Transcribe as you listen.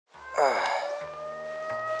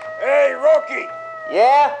Hey, Rookie!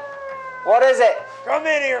 Yeah? What is it? Come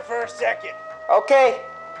in here for a second. Okay,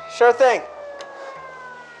 sure thing.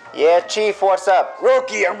 Yeah, Chief, what's up?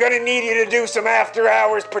 Rookie, I'm gonna need you to do some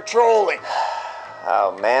after-hours patrolling.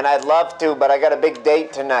 Oh, man, I'd love to, but I got a big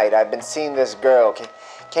date tonight. I've been seeing this girl.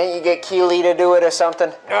 Can't you get Keeley to do it or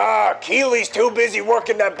something? Nah, Keeley's too busy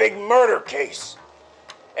working that big murder case.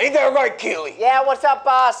 Ain't that right, Keeley? Yeah, what's up,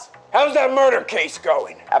 boss? How's that murder case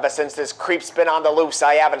going? Ever since this creep's been on the loose,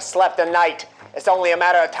 I haven't slept a night. It's only a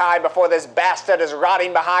matter of time before this bastard is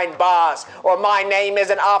rotting behind bars, or my name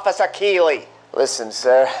isn't Officer Keeley. Listen,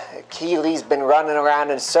 sir, Keeley's been running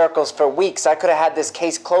around in circles for weeks. I could have had this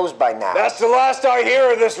case closed by now. That's the last I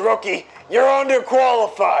hear of this, Rookie. You're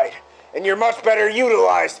underqualified, and you're much better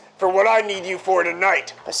utilized for what I need you for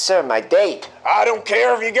tonight. But, sir, my date. I don't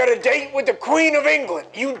care if you got a date with the Queen of England.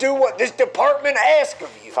 You do what this department asks of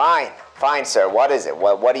you. Fine, sir. What is it?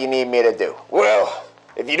 What do you need me to do? Well,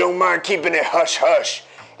 if you don't mind keeping it hush-hush,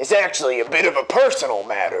 it's actually a bit of a personal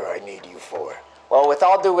matter I need you for. Well, with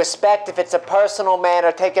all due respect, if it's a personal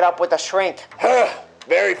matter, take it up with a shrink. Huh,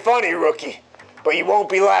 very funny, Rookie. But you won't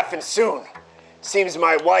be laughing soon. Seems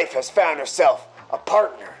my wife has found herself a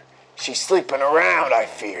partner. She's sleeping around, I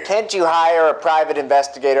fear. Can't you hire a private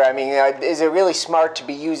investigator? I mean, is it really smart to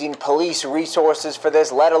be using police resources for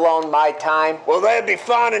this, let alone my time? Well, that'd be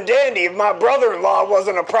fine and dandy if my brother-in-law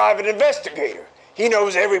wasn't a private investigator. He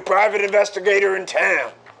knows every private investigator in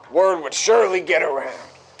town. Word would surely get around.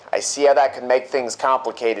 I see how that could make things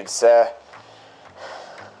complicated, sir.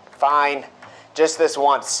 Fine, just this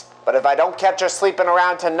once. But if I don't catch her sleeping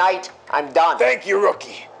around tonight, I'm done. Thank you,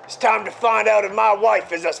 Rookie. It's time to find out if my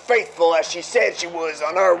wife is as faithful as she said she was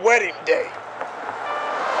on our wedding day.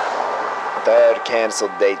 Third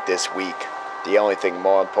canceled date this week. The only thing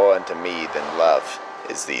more important to me than love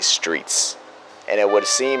is these streets. And it would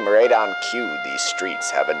seem right on cue these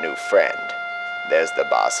streets have a new friend. There's the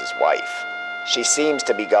boss's wife. She seems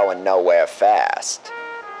to be going nowhere fast.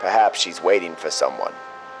 Perhaps she's waiting for someone.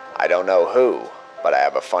 I don't know who, but I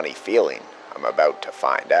have a funny feeling I'm about to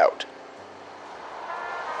find out.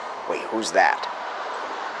 Wait, who's that?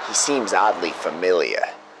 He seems oddly familiar.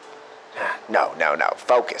 No.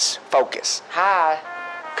 Focus. Hi.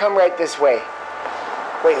 Come right this way.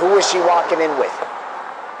 Wait, who was she walking in with?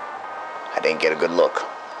 I didn't get a good look.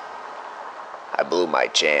 I blew my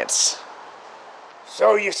chance.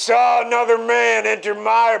 So you saw another man enter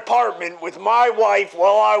my apartment with my wife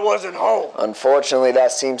while I wasn't home? Unfortunately,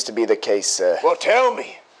 that seems to be the case, sir. Well, tell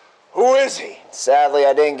me, who is he? Sadly,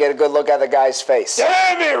 I didn't get a good look at the guy's face.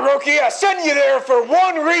 Damn it, Rookie! I sent you there for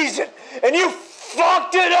one reason, and you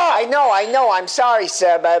fucked it up! I know. I'm sorry,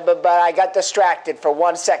 sir, but I got distracted for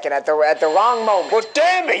 1 second at the wrong moment. Well,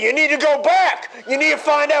 damn it, you need to go back. You need to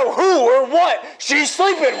find out who or what she's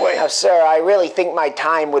sleeping with. Now, sir, I really think my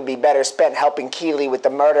time would be better spent helping Keeley with the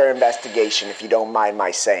murder investigation, if you don't mind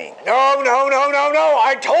my saying. No.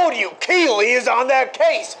 I told you, Keeley is on that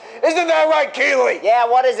case. Isn't that right, Keeley? Yeah,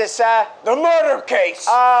 what is it, sir? The murder case.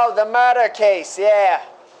 Oh, the murder case, yeah.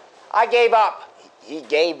 I gave up. He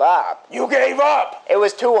gave up. You gave up? It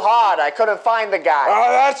was too hard. I couldn't find the guy.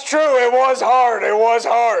 That's true. It was hard.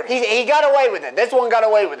 He got away with it. This one got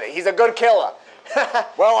away with it. He's a good killer.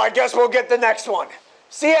 Well, I guess we'll get the next one.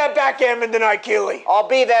 See you at backgammon tonight, Keeley. I'll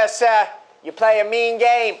be there, sir. You play a mean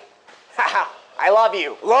game. I love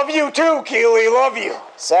you. Love you too, Keeley. Love you.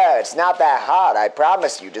 Sir, it's not that hard. I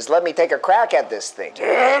promise you. Just let me take a crack at this thing.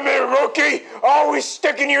 Damn it, Rookie. Always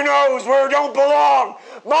sticking your nose where it don't belong.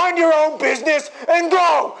 Mind your own business and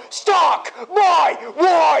go stalk my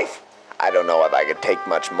wife. I don't know if I could take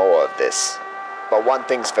much more of this. But one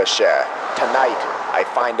thing's for sure. Tonight, I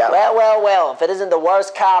find out... Well, if it isn't the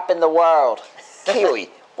worst cop in the world. Keeley,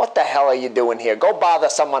 what the hell are you doing here? Go bother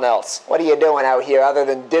someone else. What are you doing out here other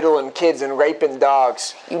than diddling kids and raping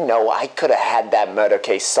dogs? You know, I could have had that murder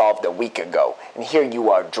case solved a week ago. And here you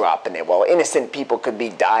are dropping it while innocent people could be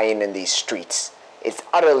dying in these streets. It's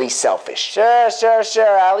utterly selfish. Sure.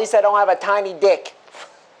 At least I don't have a tiny dick.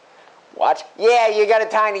 What? Yeah, you got a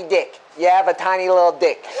tiny dick. You have a tiny little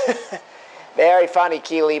dick. Very funny,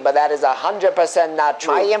 Keeley, but that is 100% not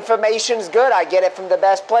true. My information's good. I get it from the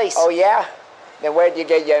best place. Oh, yeah? Then where'd you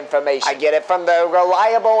get your information? I get it from the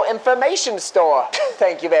Reliable Information Store.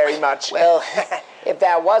 Thank you very much. Well, if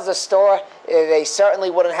that was a store, they certainly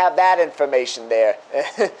wouldn't have that information there.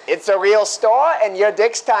 It's a real store, and your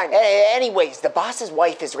dick's tiny. Anyways, the boss's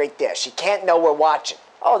wife is right there. She can't know we're watching.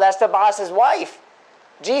 Oh, that's the boss's wife?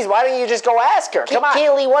 Geez, why don't you just go ask her? Come on.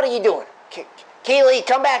 Keeley, what are you doing? Keeley,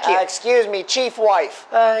 come back here. Excuse me, chief wife.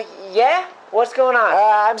 Yeah? What's going on?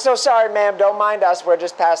 I'm so sorry, ma'am. Don't mind us. We're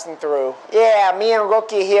just passing through. Yeah, me and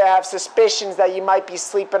Rookie here have suspicions that you might be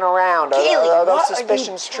sleeping around. Are those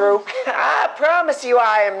suspicions true? I promise you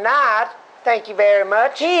I am not. Thank you very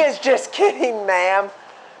much. He is just kidding, ma'am.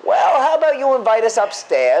 Well, how about you invite us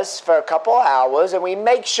upstairs for a couple hours and we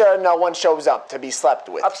make sure no one shows up to be slept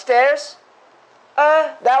with? Upstairs?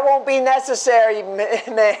 That won't be necessary,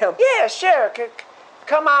 ma'am. Yeah, sure.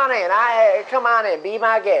 Come on in. Come on in. Be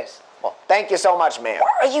my guest. Well, thank you so much, ma'am.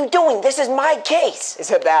 What are you doing? This is my case. Is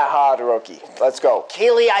it that hard, Rookie? Let's go.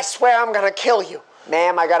 Keely, I swear I'm gonna kill you.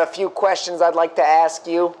 Ma'am, I got a few questions I'd like to ask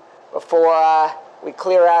you before, we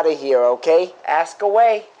clear out of here, okay? Ask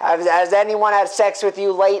away. Has anyone had sex with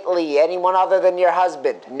you lately? Anyone other than your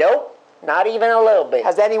husband? Nope. Not even a little bit.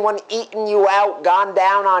 Has anyone eaten you out, gone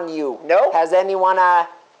down on you? Nope. Has anyone,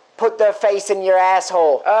 put their face in your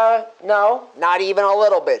asshole? No. Not even a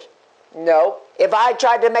little bit? Nope. If I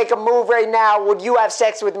tried to make a move right now, would you have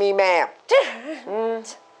sex with me, ma'am?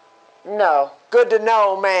 No. Good to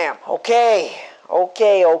know, ma'am. Okay. Now,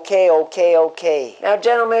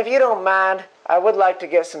 gentlemen, if you don't mind, I would like to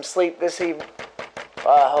get some sleep this evening.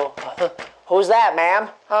 Who's that, ma'am?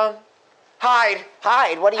 Hide.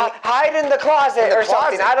 Hide? What do you... Hide in the closet or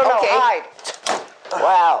something. I don't know. Hide.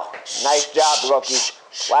 Wow. Nice job, Rookie.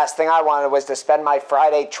 Last thing I wanted was to spend my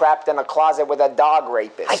Friday trapped in a closet with a dog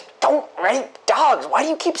rapist. I don't rape dogs. Why do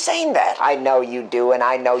you keep saying that? I know you do, and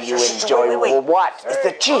I know you enjoy... Wait. What? It's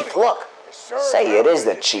the chief. Look. Say it is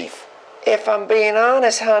the chief. If I'm being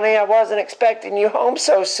honest, honey, I wasn't expecting you home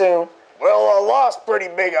so soon. Well, I lost pretty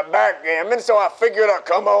big at backgammon, so I figured I'd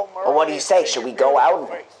come home. Well, what do you say? Should we go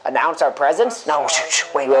out and announce our presence? No,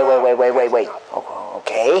 wait.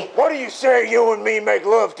 Okay. What do you say you and me make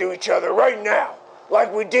love to each other right now,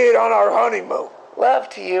 like we did on our honeymoon? Love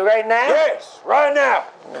to you right now? Yes, right now.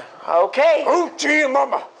 Okay. Oh, gee,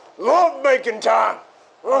 mama. Love making time.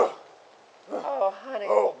 Oh, honey.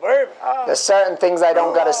 Oh, baby. There's certain things I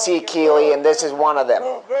don't gotta see, Keely, and this is one of them.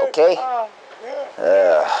 Okay?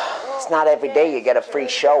 It's not every day you get a free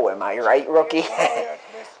show, am I right, Rookie?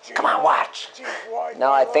 Come on, watch.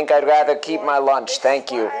 No, I think I'd rather keep my lunch,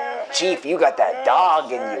 thank you. Chief, you got that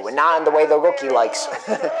dog in you, and not in the way the Rookie likes.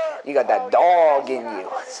 You got that dog in you.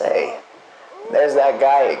 Say, there's that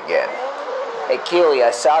guy again. Hey, Keely,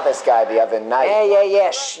 I saw this guy the other night.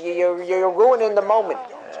 Yeah. You're ruining the moment.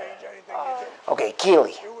 Okay,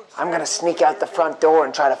 Keely, I'm gonna sneak out the front door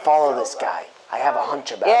and try to follow this guy. I have a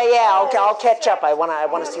hunch about it. Yeah, okay, I'll catch up. I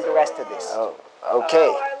wanna see the rest of this. Oh, okay.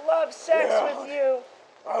 Oh, I love sex with you.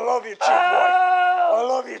 I love you, Chief Wife. I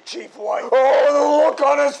love you, Chief Wife. Oh, the look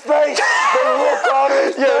on his face. The look on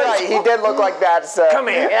his face. You're right, he did look like that, sir. Come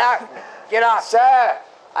here. Get off. Sir,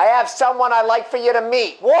 I have someone I'd like for you to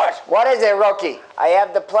meet. What? What is it, Rookie? I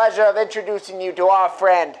have the pleasure of introducing you to our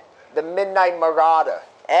friend, the Midnight Marauder.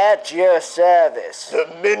 At your service. The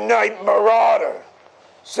Midnight Marauder.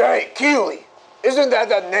 Say, Keely, isn't that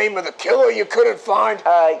the name of the killer you couldn't find?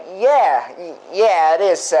 Yeah, it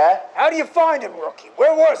is, sir. How do you find him, Rookie?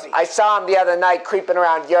 Where was he? I saw him the other night creeping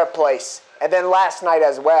around your place, and then last night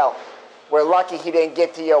as well. We're lucky he didn't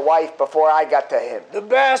get to your wife before I got to him. The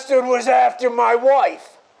bastard was after my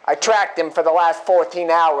wife. I tracked him for the last 14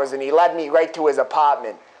 hours, and he led me right to his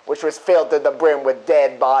apartment, which was filled to the brim with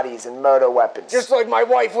dead bodies and murder weapons. Just like my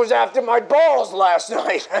wife was after my balls last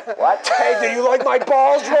night. What? Hey, did you like my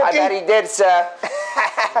balls, Rookie? I bet he did, sir.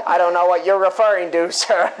 I don't know what you're referring to,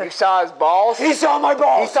 sir. You saw his balls? He saw my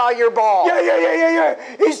balls. He saw your balls. Yeah.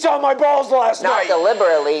 He saw my balls last night. Not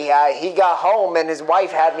deliberately. He got home and his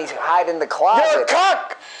wife had me hide in the closet. You're a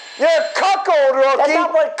cuck! You're a cuckold, Rookie! That's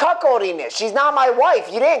not what cuckolding is. She's not my wife.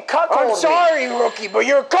 You didn't cuckold me. I'm sorry, Rookie, but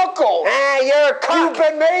you're a cuckold. You're a cuck. You've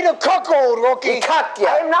been made a cuckold, Rookie. He cucked you.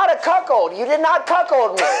 I am not a cuckold. You did not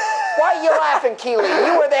cuckold me. Why are you laughing, Keely?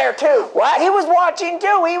 You were there too. What? He was watching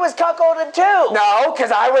too. He was cuckolded too. No,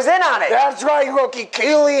 because I was in on it. That's right, Rookie.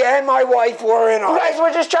 Keely and my wife were in on it. You guys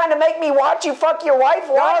were just trying to make me watch you fuck your wife?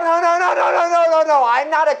 What? No. I'm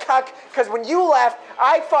not a cuck, because when you left,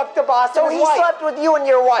 I fucked the boss and his wife. So he slept with you and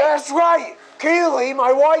your wife. That's right. Keely,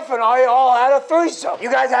 my wife, and I all had a threesome. You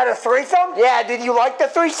guys had a threesome? Yeah, did you like the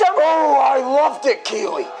threesome? Oh, I loved it,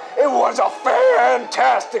 Keely. It was a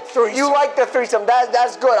fantastic threesome. You like the threesome.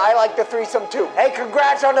 That's good. I like the threesome too. Hey,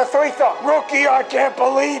 congrats on the threesome. Rookie, I can't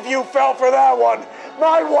believe you fell for that one.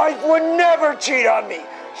 My wife would never cheat on me.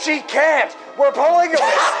 She can't. We're polygamous.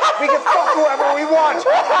 We can fuck whoever we want.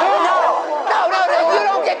 No, you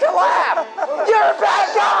don't get to laugh. You're a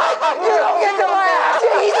bad guy. You don't get to laugh.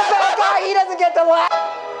 He's a bad guy. He doesn't get to laugh.